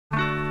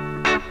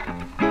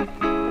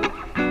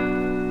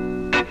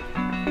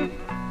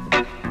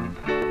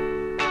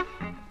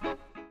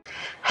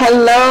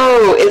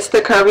Hello, it's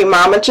the Curvy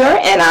Momager,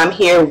 and I'm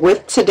here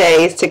with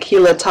today's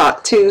Tequila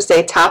Talk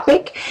Tuesday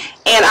topic,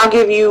 and I'll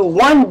give you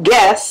one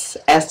guess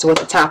as to what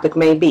the topic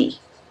may be.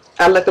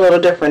 I look a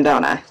little different,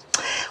 don't I?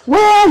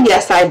 Well,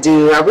 yes, I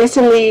do. I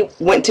recently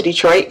went to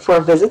Detroit for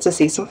a visit to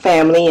see some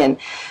family and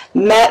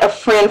met a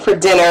friend for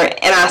dinner,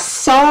 and I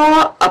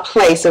saw a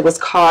place. It was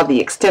called the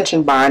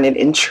Extension Bar, and it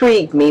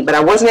intrigued me, but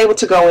I wasn't able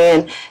to go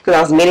in because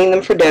I was meeting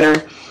them for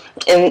dinner.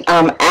 And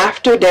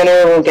after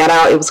dinner, when we got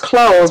out, it was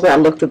closed, but I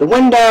looked through the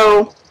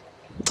window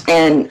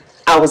and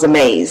I was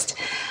amazed.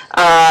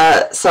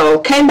 So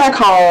came back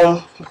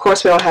home. Of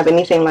course, we don't have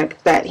anything like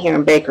that here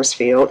in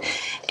Bakersfield,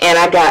 and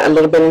I got a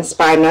little bit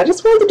inspired, and I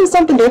just wanted to do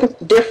something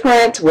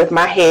different with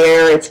my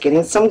hair. It's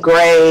getting some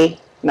gray.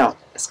 No,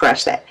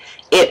 scratch that.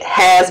 It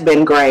has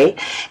been gray,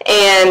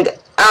 and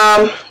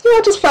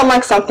I just felt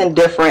like something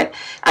different.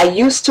 I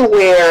used to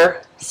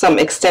wear some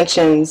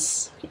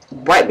extensions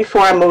right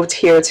before I moved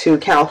here to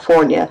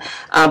California,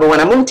 but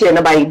when I moved here,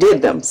 nobody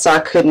did them, so I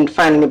couldn't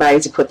find anybody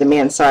to put them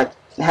in, so I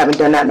haven't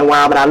done that in a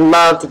while, but I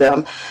loved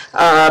them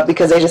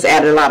because they just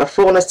added a lot of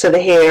fullness to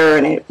the hair,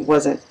 and it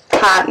wasn't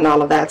hot and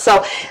all of that.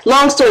 So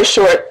long story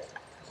short,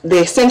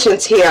 the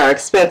extensions here are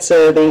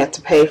expensive. They have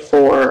to pay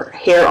for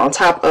hair on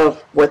top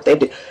of what they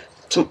do.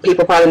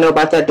 People probably know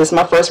about that. This is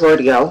my first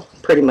rodeo,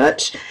 pretty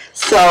much.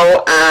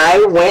 So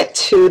I went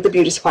to the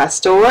beauty supply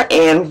store,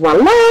 and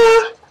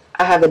voila,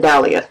 I have a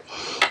dahlia.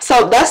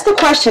 So that's the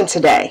question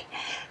today.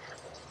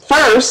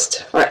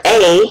 First, or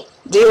A,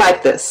 do you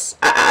like this?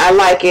 I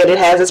like it. It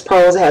has its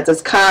pros, it has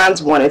its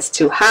cons. One, it's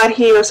too hot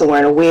here, so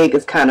wearing a wig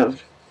is kind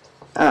of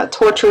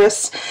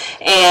torturous.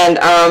 And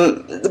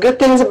the good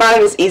things about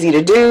it is easy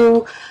to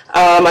do.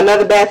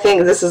 Another bad thing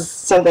is this is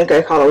something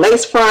they call a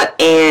lace front,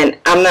 and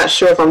I'm not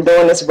sure if I'm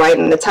doing this right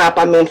in the top.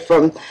 I mean,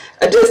 from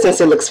a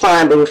distance it looks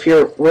fine, but if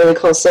you're really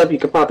close up, you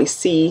could probably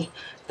see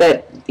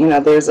that, you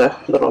know, there's a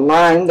little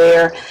line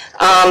there.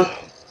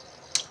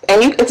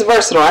 And it's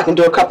versatile. I can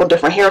do a couple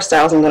different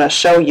hairstyles. I'm going to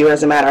show you,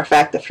 as a matter of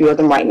fact, a few of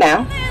them right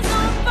now.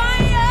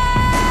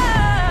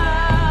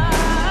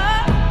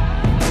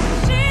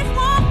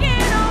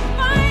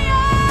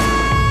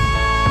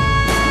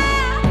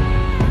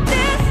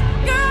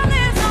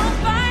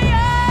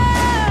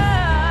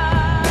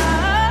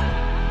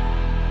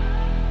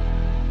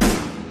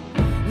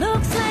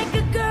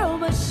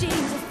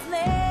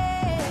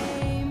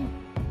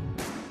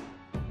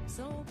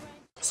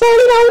 So,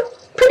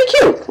 pretty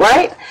cute,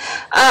 right?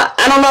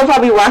 I don't know if I'll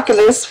be rocking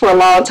this for a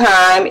long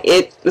time.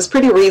 It was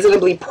pretty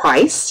reasonably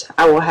priced,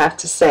 I will have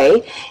to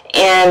say.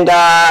 And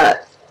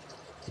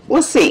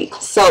we'll see.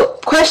 So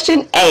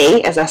question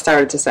A, as I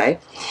started to say,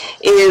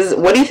 is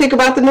what do you think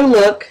about the new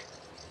look?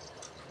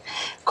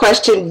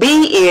 Question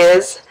B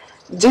is,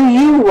 do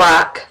you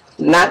rock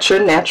not your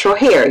natural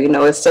hair? You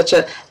know, it's such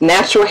a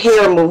natural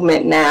hair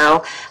movement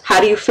now. How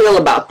do you feel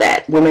about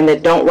that? Women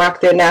that don't rock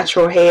their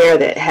natural hair,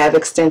 that have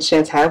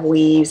extensions, have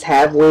weaves,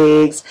 have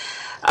wigs.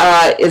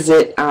 Does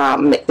it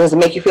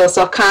make you feel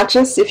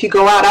self-conscious if you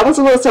go out? I was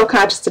a little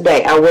self-conscious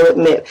today, I will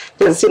admit,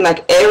 because it seemed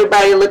like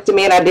everybody looked at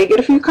me, and I did get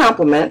a few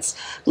compliments,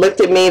 looked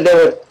at me. They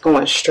were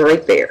going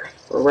straight there,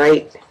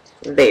 right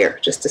there,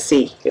 just to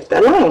see if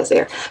that line was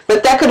there.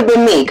 But that could have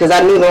been me, because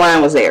I knew the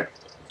line was there.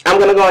 I'm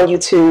going to go on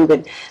YouTube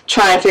and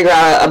try and figure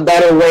out a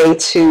better way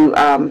to,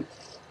 I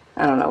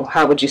don't know,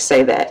 how would you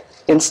say that?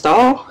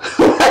 Install?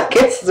 I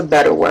guess is a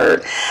better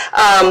word.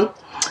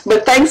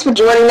 But thanks for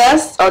joining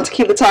us on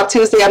Tequila Talk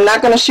Tuesday. I'm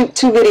not going to shoot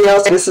two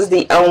videos. This is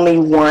the only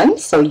one,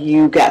 so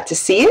you got to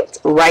see it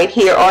right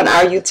here on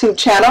our YouTube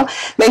channel.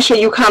 Make sure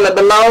you comment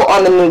below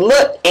on the new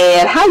look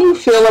and how you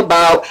feel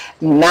about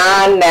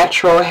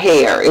non-natural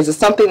hair. Is it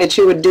something that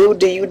you would do?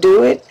 Do you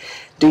do it?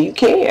 Do you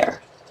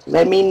care?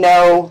 Let me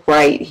know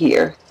right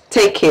here.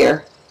 Take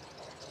care.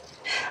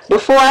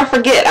 Before I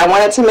forget, I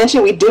wanted to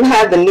mention we do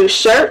have the new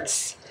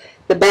shirts,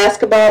 the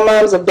Basketball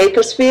Moms of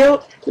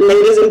Bakersfield.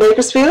 Ladies in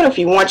Bakersfield, if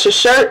you want your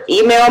shirt,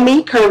 email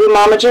me,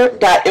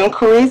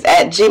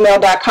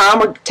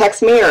 curvymomager.inquiries@gmail.com, or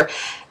text me or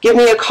give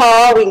me a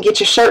call. We can get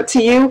your shirt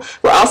to you.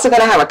 We're also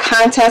going to have a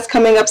contest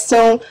coming up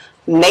soon,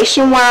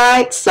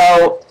 nationwide,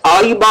 so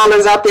all you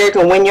ballers out there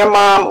can win your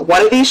mom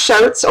one of these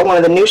shirts, or one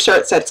of the new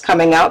shirts that's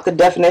coming out, the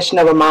definition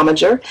of a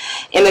momager,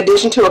 in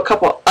addition to a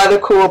couple other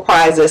cool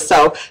prizes.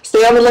 So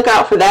stay on the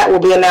lookout for that. We'll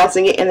be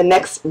announcing it in the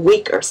next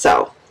week or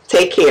so.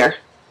 Take care.